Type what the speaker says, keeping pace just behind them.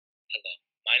Hello,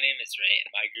 my name is Ray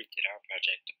and my group did our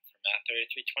project for Math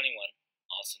 3321,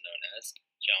 also known as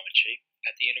Geometry,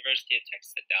 at the University of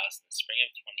Texas at Dallas in the spring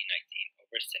of 2019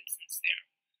 over Simson's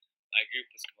theorem. My group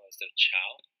was composed of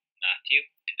Chow,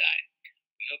 Matthew, and I.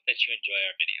 We hope that you enjoy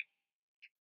our video.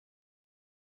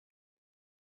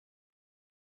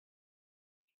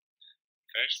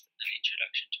 First, an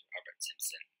introduction to Robert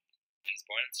Simson. He was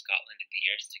born in Scotland in the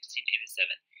year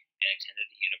 1687 and attended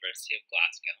the University of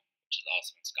Glasgow, which is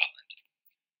also in Scotland.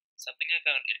 Something I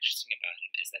found interesting about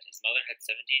him is that his mother had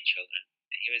 17 children,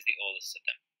 and he was the oldest of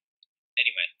them.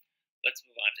 Anyway, let's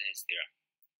move on to his theorem.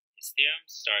 His theorem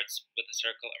starts with a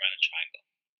circle around a triangle.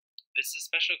 This is a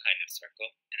special kind of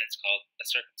circle, and it's called a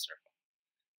circumcircle.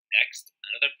 Next,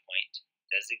 another point,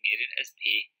 designated as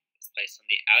P, is placed on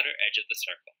the outer edge of the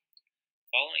circle.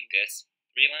 Following this,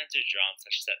 three lines are drawn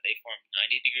such that they form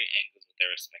 90-degree angles with their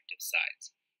respective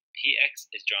sides. PX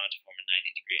is drawn to form a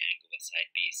 90-degree angle with side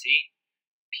BC,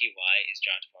 PY is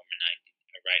drawn to form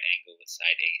a right angle with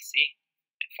side AC,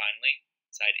 and finally,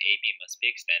 side AB must be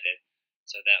extended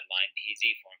so that line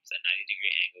PZ forms a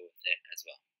 90-degree angle with it as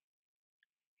well.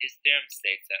 His theorem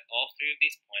states that all three of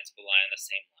these points will lie on the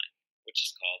same line, which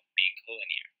is called being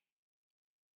collinear.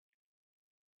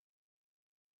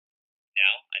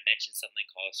 Now, I mentioned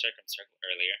something called a circumcircle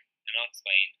earlier, and I'll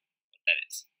explain what that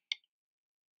is.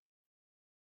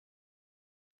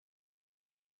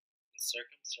 The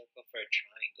circumcircle for a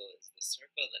triangle is the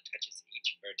circle that touches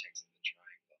each vertex of the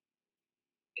triangle.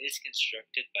 It is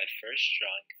constructed by first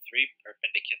drawing three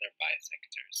perpendicular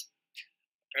bisectors.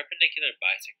 A perpendicular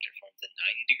bisector forms a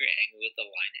 90-degree angle with the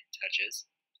line it touches,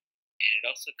 and it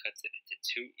also cuts it into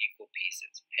two equal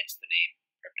pieces, hence the name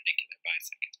perpendicular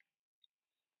bisector.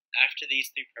 After these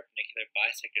three perpendicular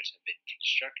bisectors have been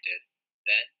constructed,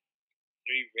 then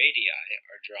three radii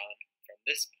are drawn from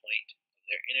this point of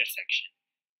their intersection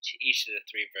to each of the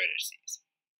three vertices.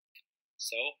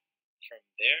 So, from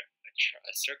there,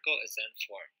 a circle is then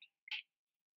formed.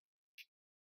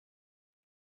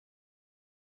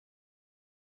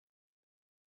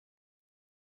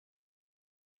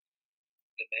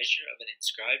 The measure of an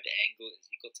inscribed angle is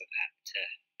equal to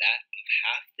that of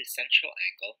half the central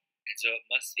angle, and so it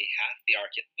must be half the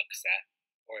arc it looks at,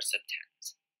 or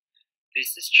subtends.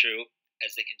 This is true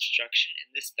as the construction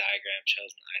in this diagram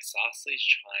shows an isosceles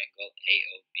triangle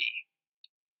AOB.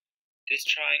 This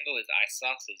triangle is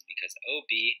isosceles because OB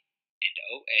and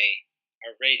OA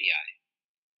are radii,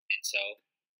 and so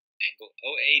angle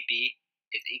OAB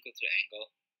is equal to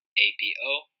angle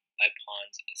ABO by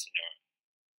Pons Asinorum.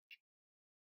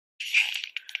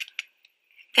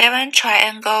 Given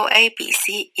triangle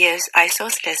ABC is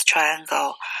isosceles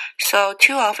triangle, so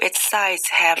two of its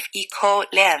sides have equal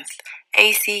length.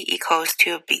 AC equals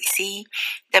to BC.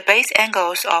 The base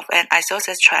angles of an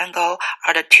isosceles triangle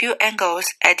are the two angles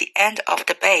at the end of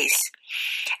the base,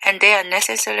 and they are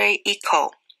necessarily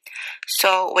equal.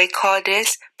 So we call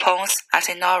this Pons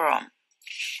Asinorum.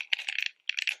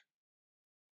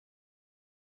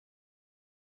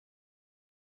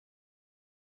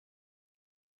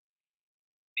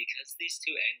 Because these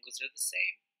two angles are the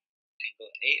same,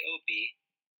 angle AOB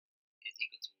is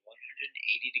equal to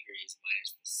 180 degrees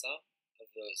minus the sum of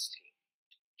those two.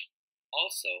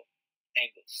 Also,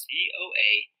 angle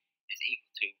COA is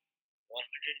equal to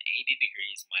 180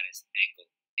 degrees minus angle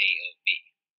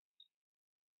AOB.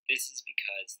 This is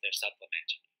because they're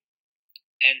supplementary.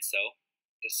 And so,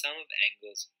 the sum of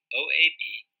angles OAB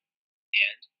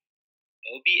and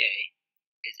OBA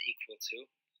is equal to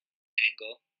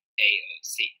angle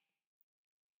AOC.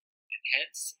 And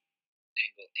hence,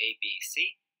 angle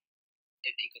ABC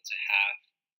is equal to half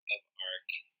of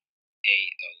arc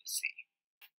AOC.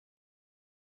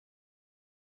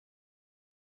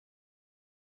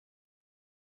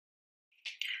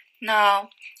 Now,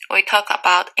 we talk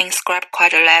about inscribed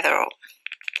quadrilateral.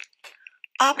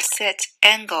 Opposite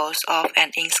angles of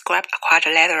an inscribed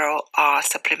quadrilateral are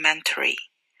supplementary.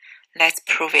 Let's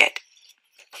prove it.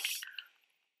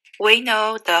 We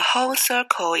know the whole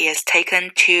circle is taken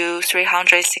to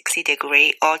 360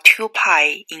 degrees or 2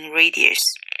 pi in radius.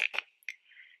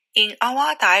 In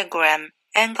our diagram,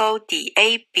 angle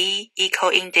DAB equal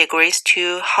in degrees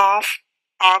to half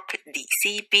arc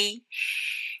DCB.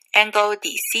 Angle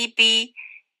DCB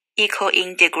equal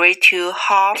in degree to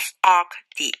half arc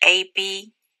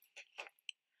DAB.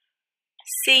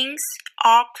 Since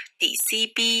arc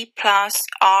DCB plus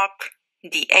arc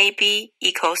DAB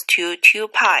equals to 2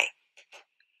 pi,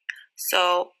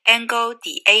 so angle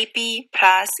DAB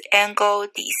plus angle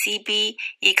DCB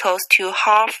equals to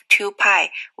half 2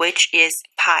 pi, which is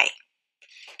pi.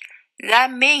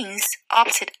 That means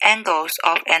opposite angles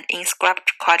of an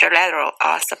inscribed quadrilateral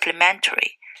are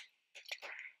supplementary.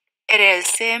 It is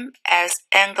same as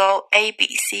angle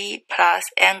ABC plus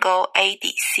angle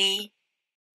ADC.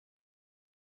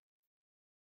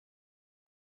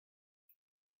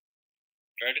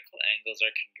 Vertical angles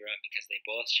are congruent because they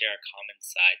both share a common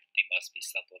side that they must be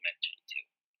supplementary to.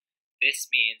 This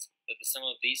means that the sum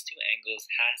of these two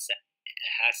angles has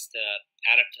to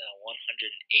add up to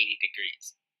 180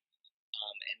 degrees.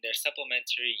 And they're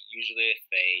supplementary usually if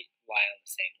they lie on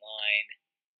the same line.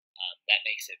 That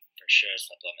makes it for sure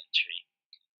supplementary.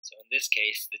 So in this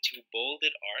case, the two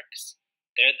bolded arcs,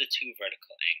 they're the two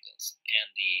vertical angles.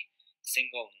 And the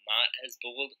single not as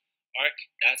bold arc,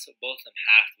 that's what both of them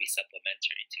have to be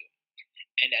supplementary to.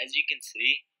 And as you can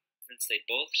see, since they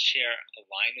both share a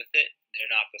line with it,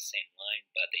 they're not the same line,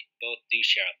 but they both do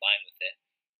share a line with it.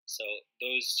 So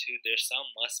those two, their sum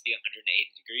must be 180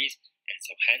 degrees, and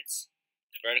so hence,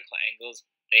 the vertical angles,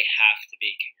 they have to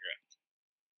be congruent,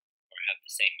 or have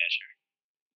the same measure.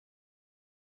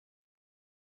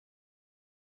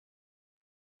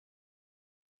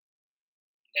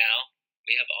 Now,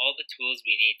 we have all the tools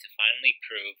we need to finally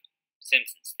prove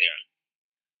Simson's theorem.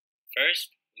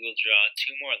 First, we will draw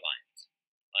two more lines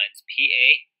PA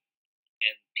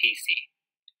and PC,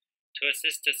 to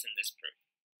assist us in this proof.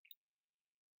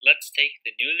 Let's take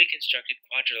the newly constructed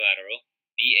quadrilateral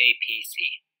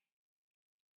BAPC.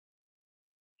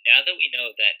 Now that we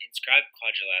know that inscribed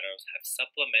quadrilaterals have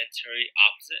supplementary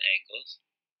opposite angles,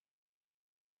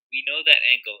 we know that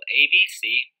angle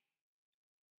ABC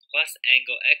plus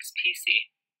angle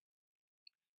XPC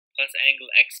plus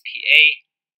angle XPA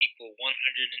equal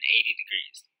 180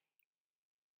 degrees.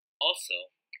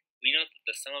 Also, we know that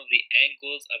the sum of the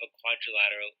angles of a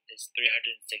quadrilateral is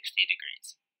 360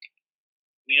 degrees.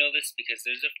 We know this because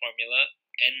there's a formula,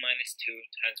 n minus 2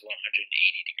 times 180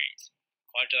 degrees.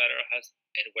 Quadrilateral has,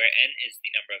 and where n is the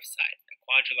number of sides. A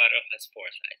quadrilateral has 4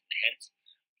 sides, and hence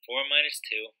 4 minus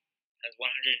 2 times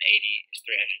 180 is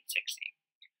 360.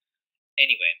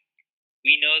 Anyway,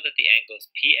 we know that the angles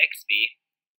PXB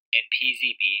and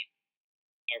PZB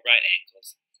are right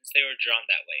angles since they were drawn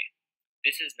that way.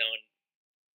 This is known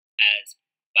as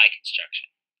by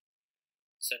construction.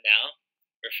 So now,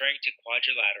 referring to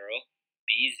quadrilateral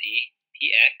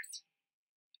BZPX,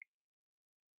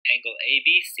 angle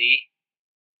ABC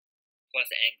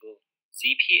plus angle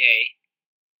ZPA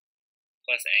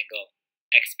plus angle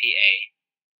XPA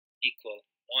equal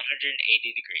 180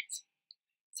 degrees.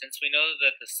 Since we know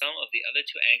that the sum of the other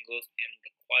two angles in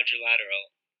the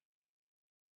quadrilateral,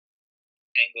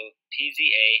 angle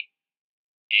PZA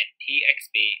and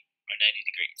PXB, are 90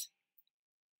 degrees.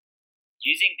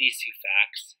 Using these two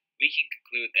facts, we can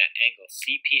conclude that angle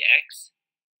CPX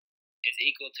is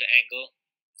equal to angle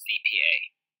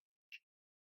ZPA.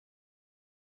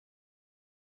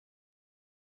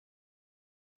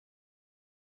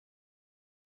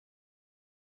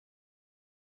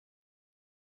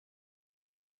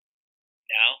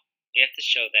 Now, we have to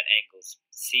show that angles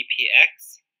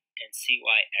CPX and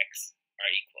CYX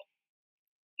are equal.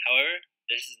 However,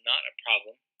 this is not a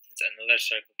problem since another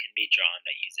circle can be drawn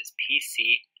that uses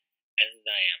PC as the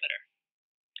diameter.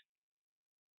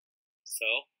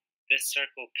 So, this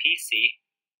circle PC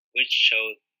would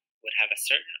have a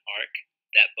certain arc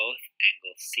that both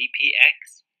angle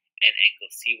CPX and angle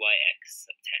CYX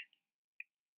subtend.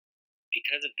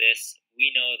 Because of this,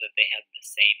 we know that they have the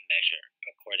same measure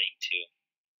according to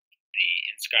the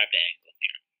inscribed angle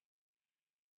theorem.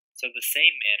 So the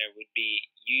same manner would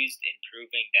be used in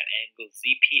proving that angle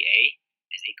ZPA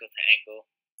is equal to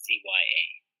angle ZYA,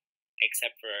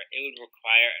 except for it would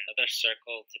require another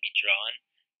circle to be drawn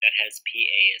that has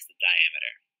PA as the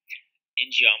diameter.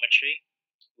 In geometry,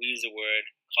 we use a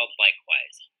word called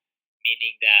likewise,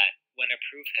 meaning that when a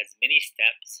proof has many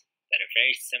steps that are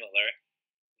very similar,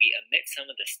 we omit some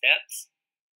of the steps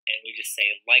and we just say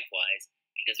likewise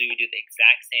because we would do the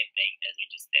exact same thing as we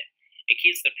just did. It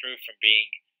keeps the proof from being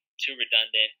too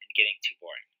redundant and getting too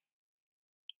boring.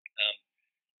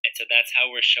 And so that's how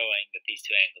we're showing that these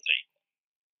two angles are equal.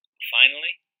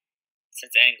 Finally,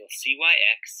 since angle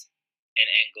CYX and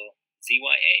angle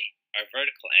ZYA are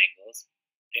vertical angles,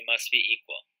 they must be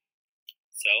equal.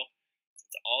 So,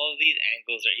 since all of these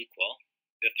angles are equal,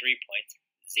 the 3 points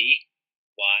Z,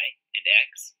 Y, and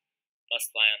X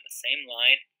must lie on the same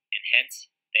line, and hence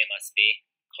they must be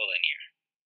collinear.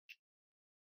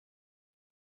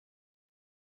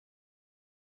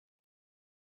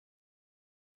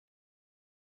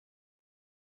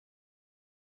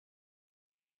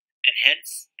 And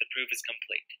hence, the proof is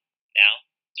complete. Now,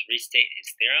 to restate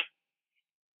his theorem,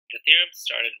 the theorem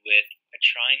started with a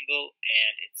triangle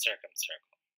and its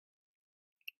circumcircle.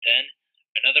 Then,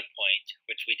 another point,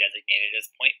 which we designated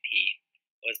as point P,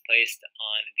 was placed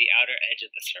on the outer edge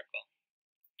of the circle.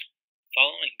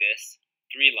 Following this,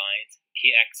 3 lines,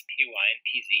 PX, PY, and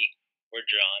PZ, were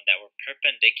drawn that were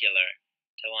perpendicular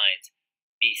to lines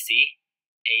BC,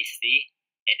 AC,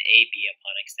 and AB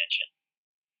upon extension,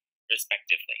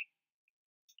 respectively.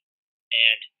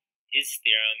 And his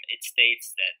theorem, it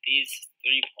states that these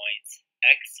 3 points,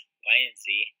 X, Y, and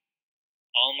Z,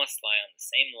 all must lie on the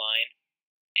same line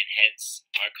and hence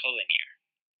are collinear.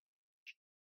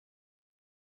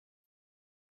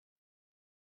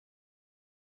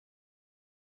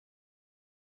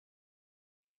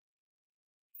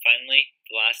 Finally,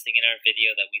 the last thing in our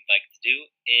video that we'd like to do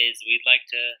is we'd like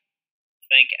to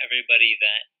thank everybody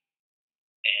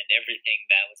and everything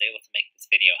that was able to make this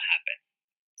video happen.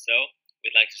 So,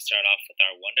 we'd like to start off with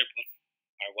our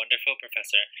wonderful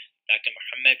professor, Dr.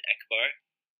 Mohammed Ekbar.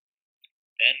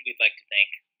 Then we'd like to thank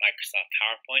Microsoft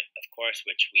PowerPoint, of course,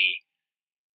 which we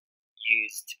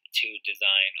used to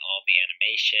design all the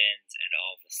animations and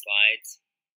all the slides,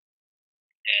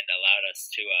 and allowed us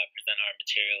to present our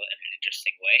material in an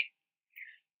interesting way.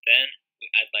 Then,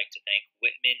 I'd like to thank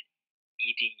Whitman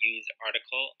EDU's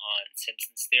article on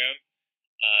Simson's theorem,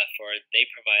 for they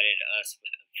provided us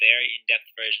with a very in-depth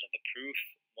version of the proof,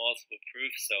 multiple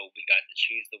proofs, so we got to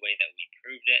choose the way that we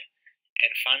proved it.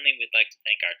 And finally, we'd like to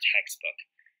thank our textbook,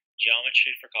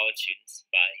 Geometry for College Students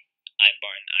by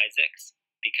Einbarton Isaacs,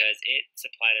 because it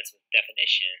supplied us with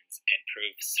definitions and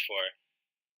proofs for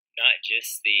not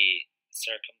just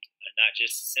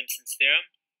Simson's theorem,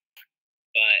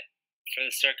 but for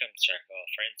the circumcircle,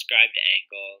 for inscribed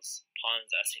angles,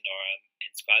 pons asinorum,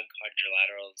 inscribed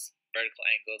quadrilaterals, vertical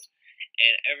angles,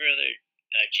 and every other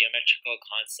geometrical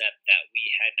concept that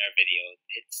we had in our video.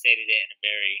 It stated it in a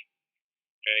very,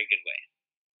 very good way.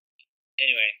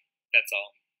 Anyway, that's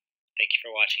all. Thank you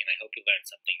for watching, and I hope you learned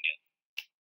something new.